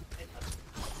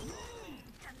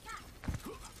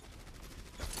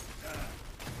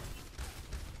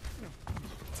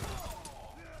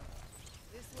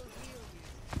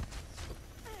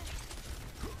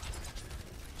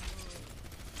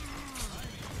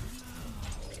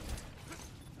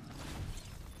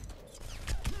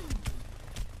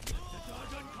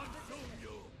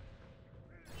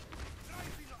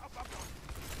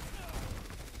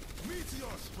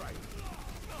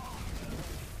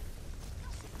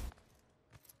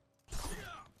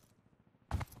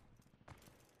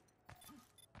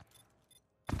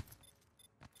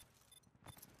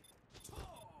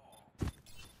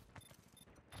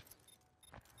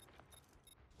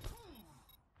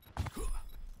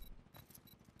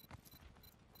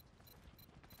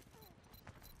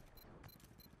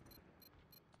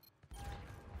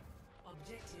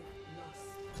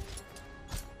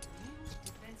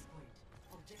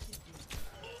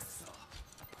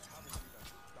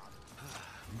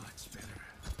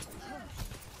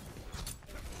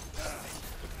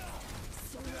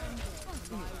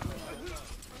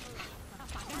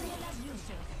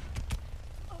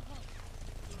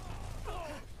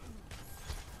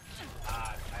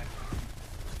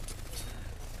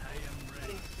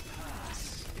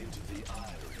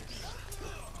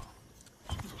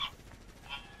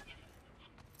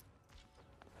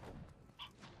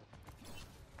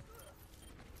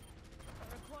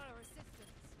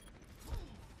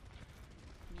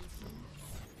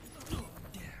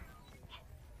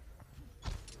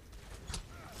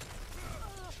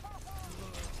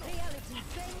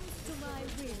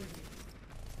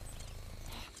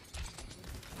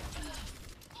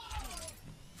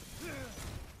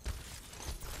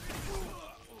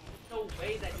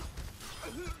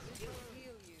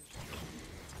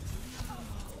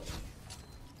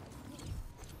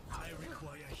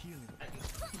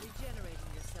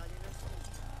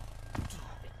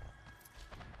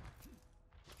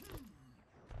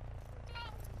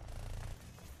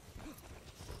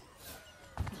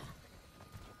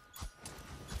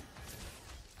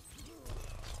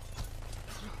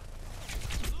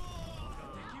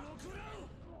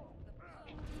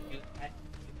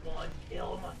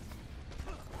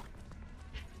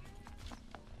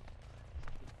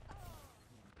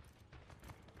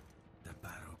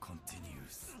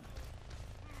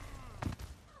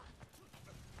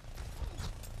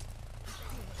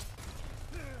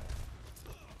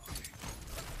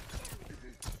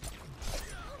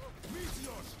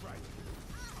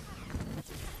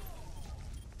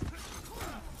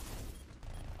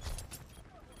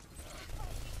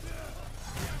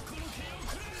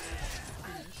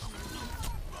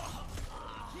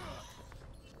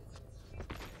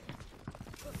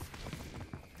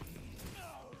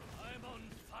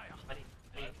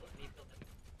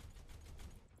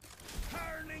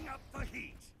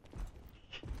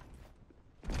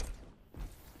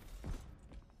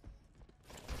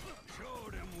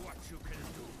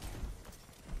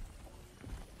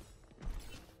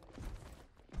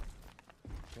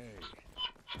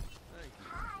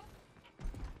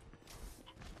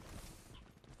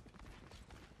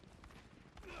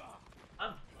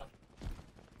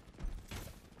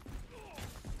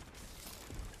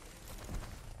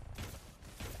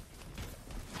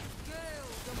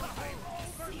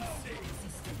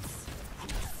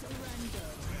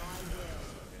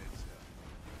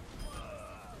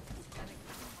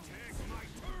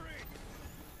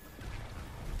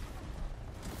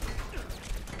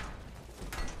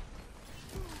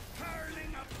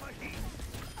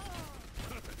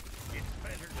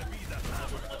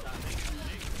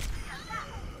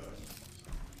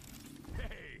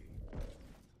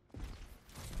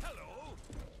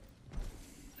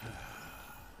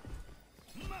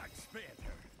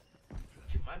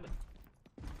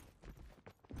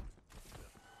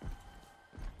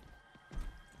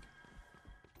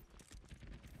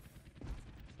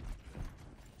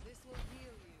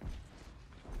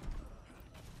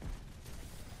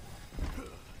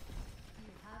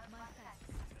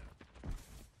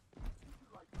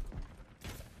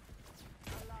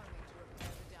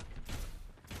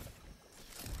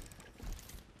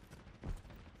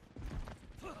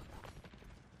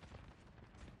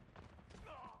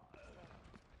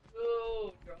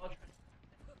 Oh, you're all trying.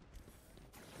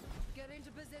 Get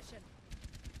into position.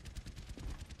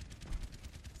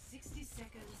 60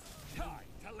 seconds. Time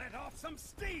to let off some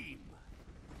steam!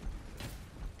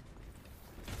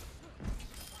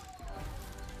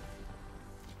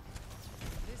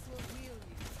 This will heal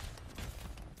you.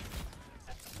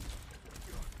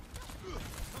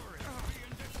 Turret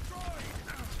being destroyed!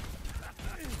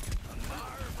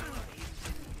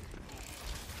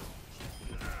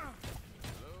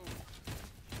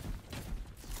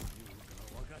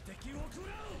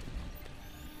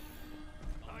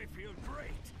 I feel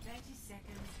great! 30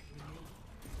 seconds remaining.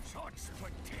 Such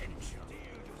potential! Deal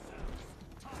yourselves!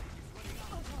 Time is running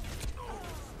out!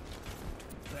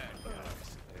 That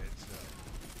guys,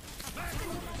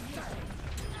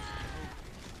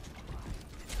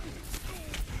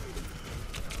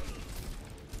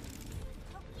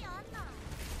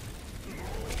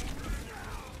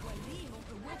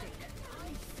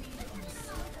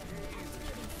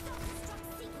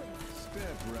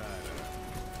 Step right up.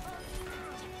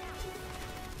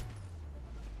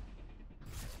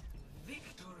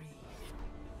 Victory.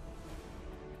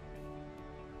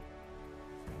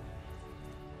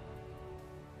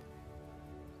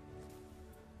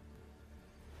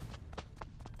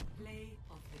 Play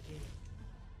of the game.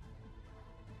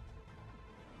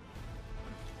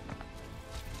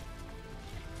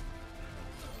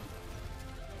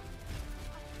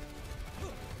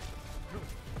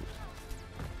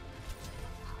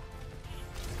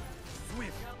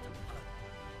 Swift!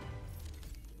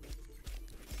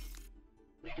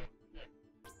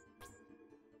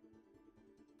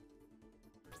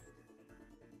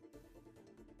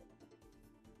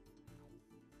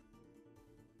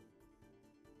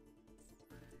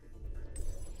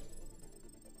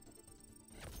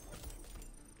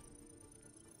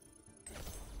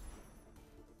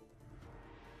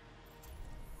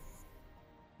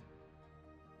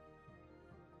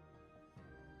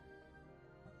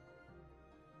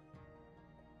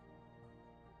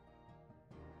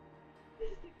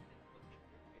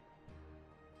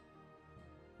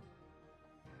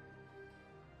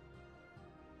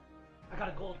 I got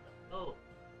a gold. Oh,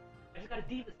 I just got a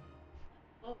Divas.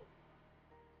 Oh.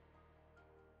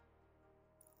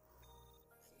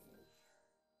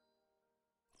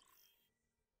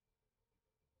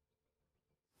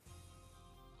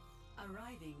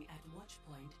 Arriving at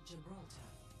Watchpoint Gibraltar.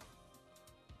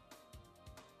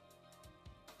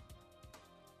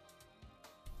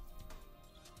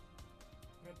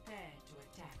 Prepare to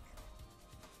attack.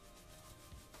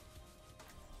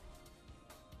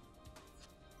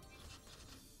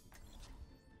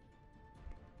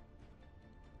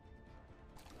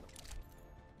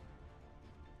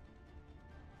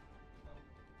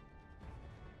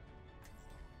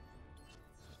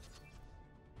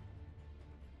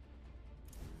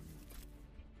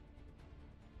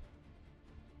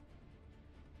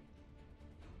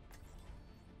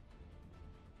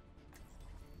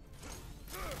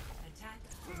 Attack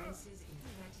commences in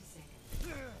 30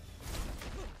 seconds.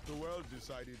 The world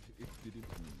decided it didn't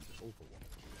need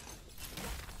Overwatch.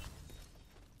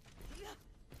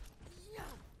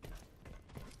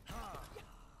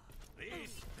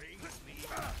 This brings me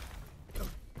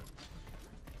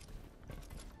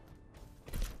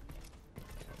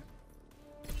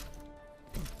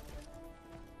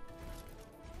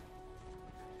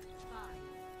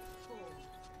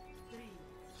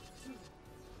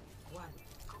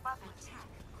Attack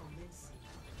commencing.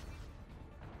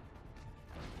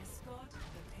 Escort the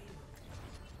payload.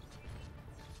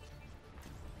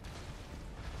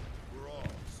 We're all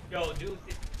Yo, dude.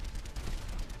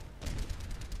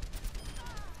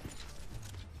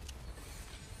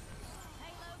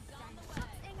 Payload's on the way.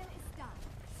 Engel is done.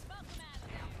 Smoke him out of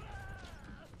there.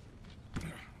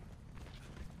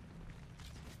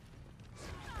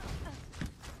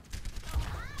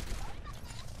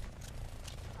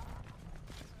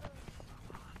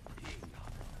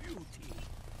 beauty.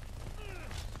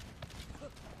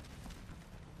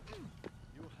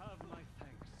 You have my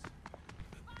thanks.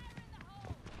 Fire in the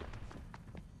hole.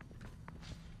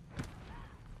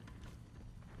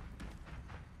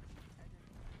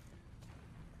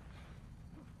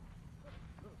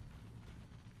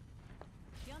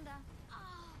 Yonder.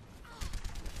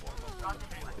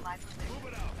 Move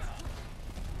it out.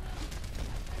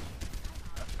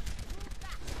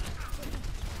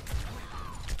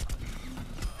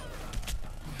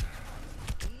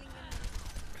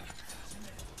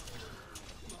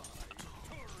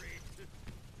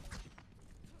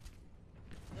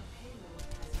 The payload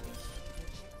has reached the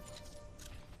checkpoint.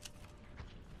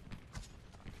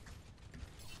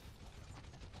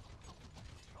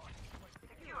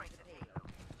 Securing the payload.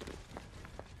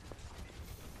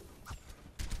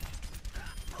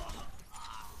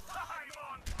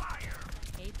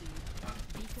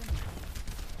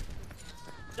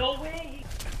 No way!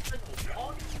 Lights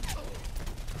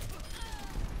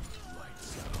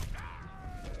out.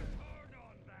 Hard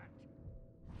on that.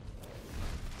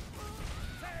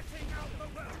 Setting out the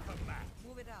welcome mat.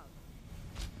 Move it out.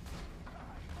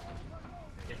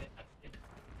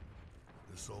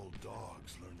 This old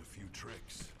dog's learned a few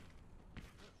tricks.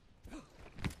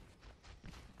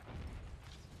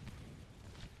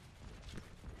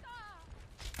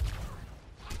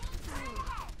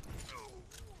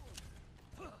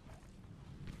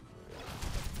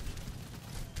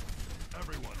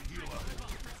 Everyone heal up.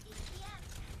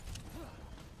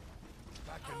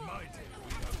 Back in my day,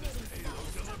 we have this payload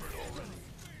delivered already.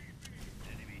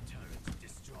 Enemy turrets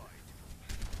destroyed.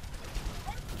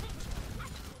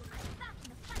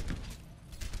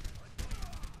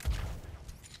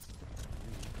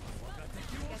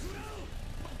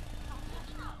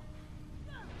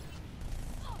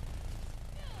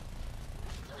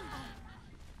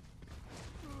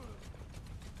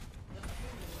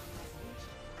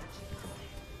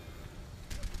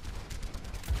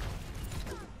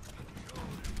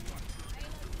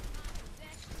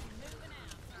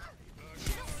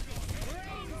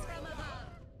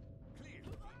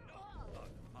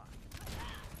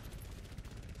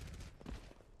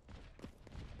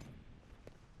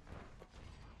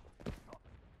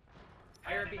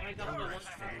 Fire behind us. Rest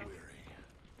for the weary.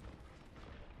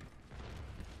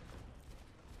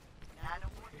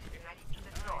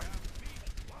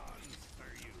 One's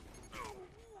for you.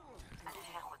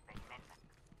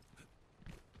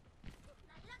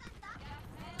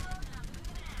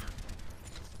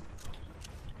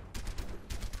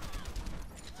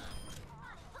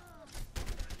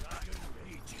 Dragon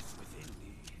rages within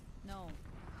me. No.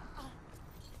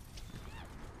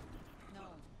 No.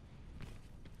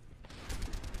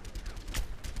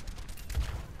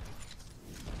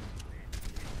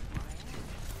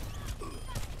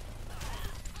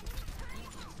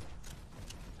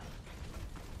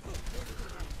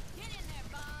 Get in there,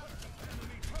 Bob.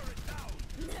 Enemy turret down.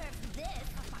 Nerf this.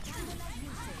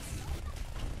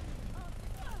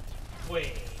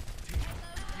 Wait.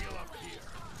 Heal up here.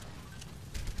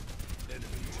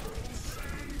 Enemy turret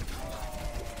saved.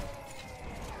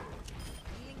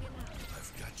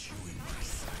 I've got you in my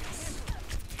sights.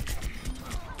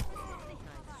 Nice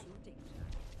shooting.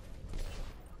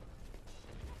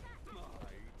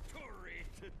 My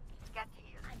turret. Get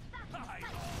here. I'm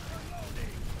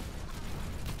overloading.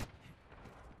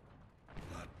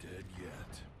 Not dead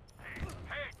yet.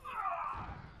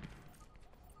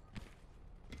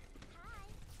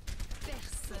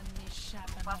 Personne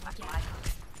n'échappe à mon regard.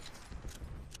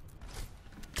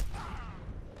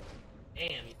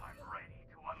 Damn. I'm ready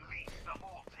to unleash the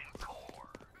molten core.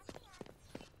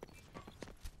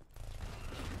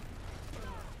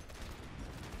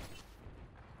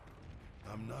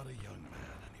 I'm not a young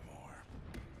man anymore.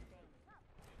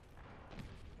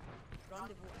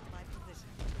 Rendezvous at my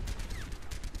position.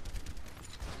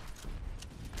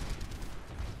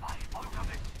 My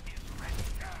ultimate is ready.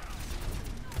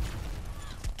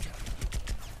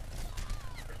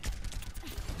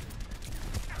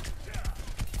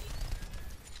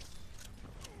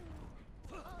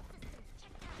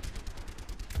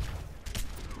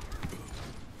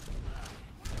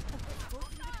 Go to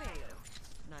the payload.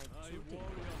 Nice shooting.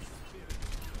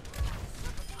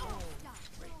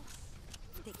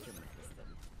 Take your medicine.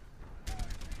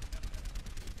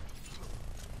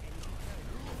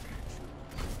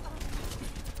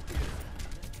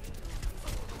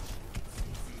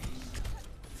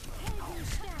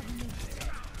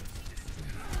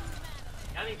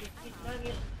 I mean,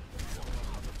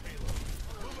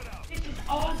 this is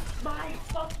on my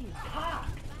fucking cock.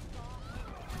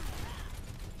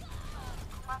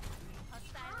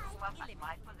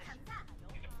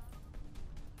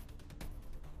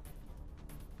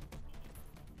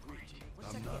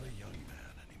 I'm not a young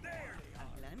man anymore.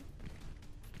 Ahlan.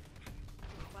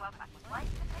 My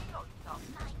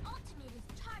ultimate is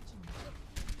charging.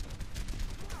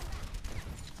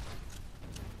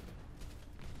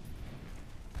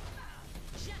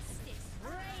 Justice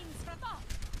reigns from all.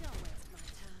 Don't waste my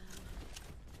time.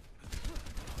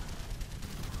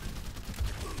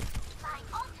 My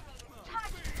ultimate is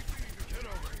charging. Get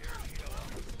over here, heal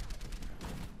up.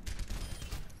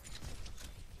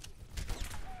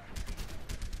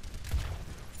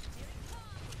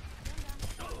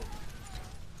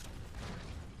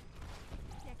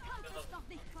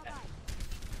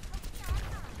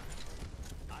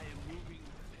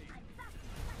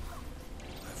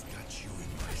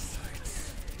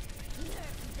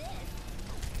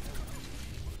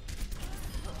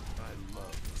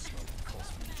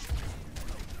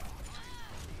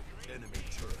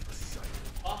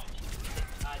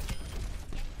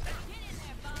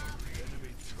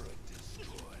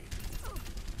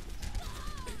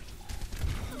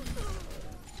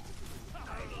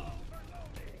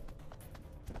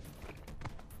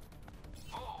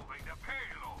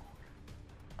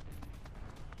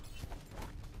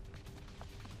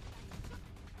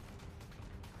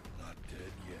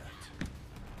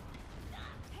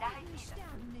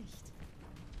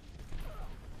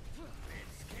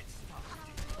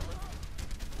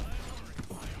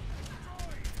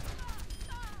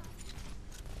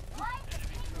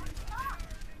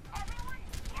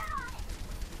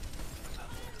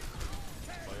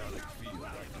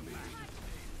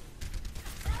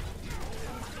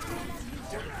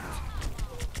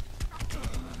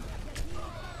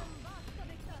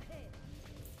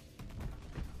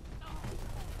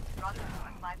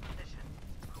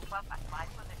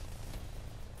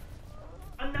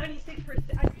 I'm 96%.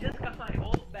 I just got my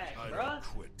ult back, I bruh. don't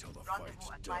quit till the fight's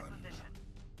done.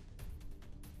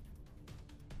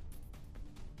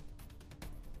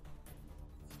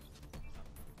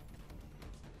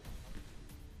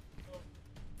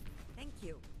 Thank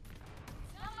you.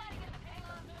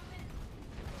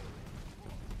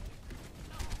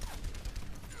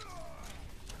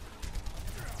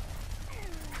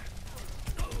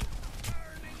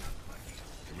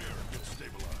 Come here, get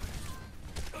stabilized.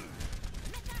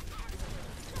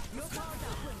 Your power's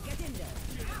out, Quinn. Get in there.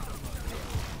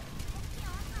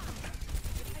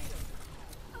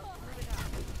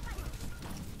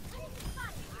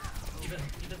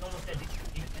 He just almost said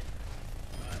defense.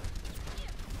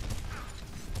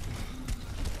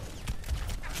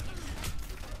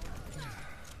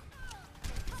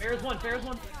 Fair's one, fair's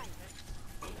one.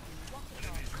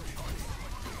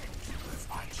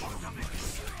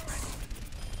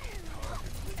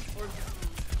 Or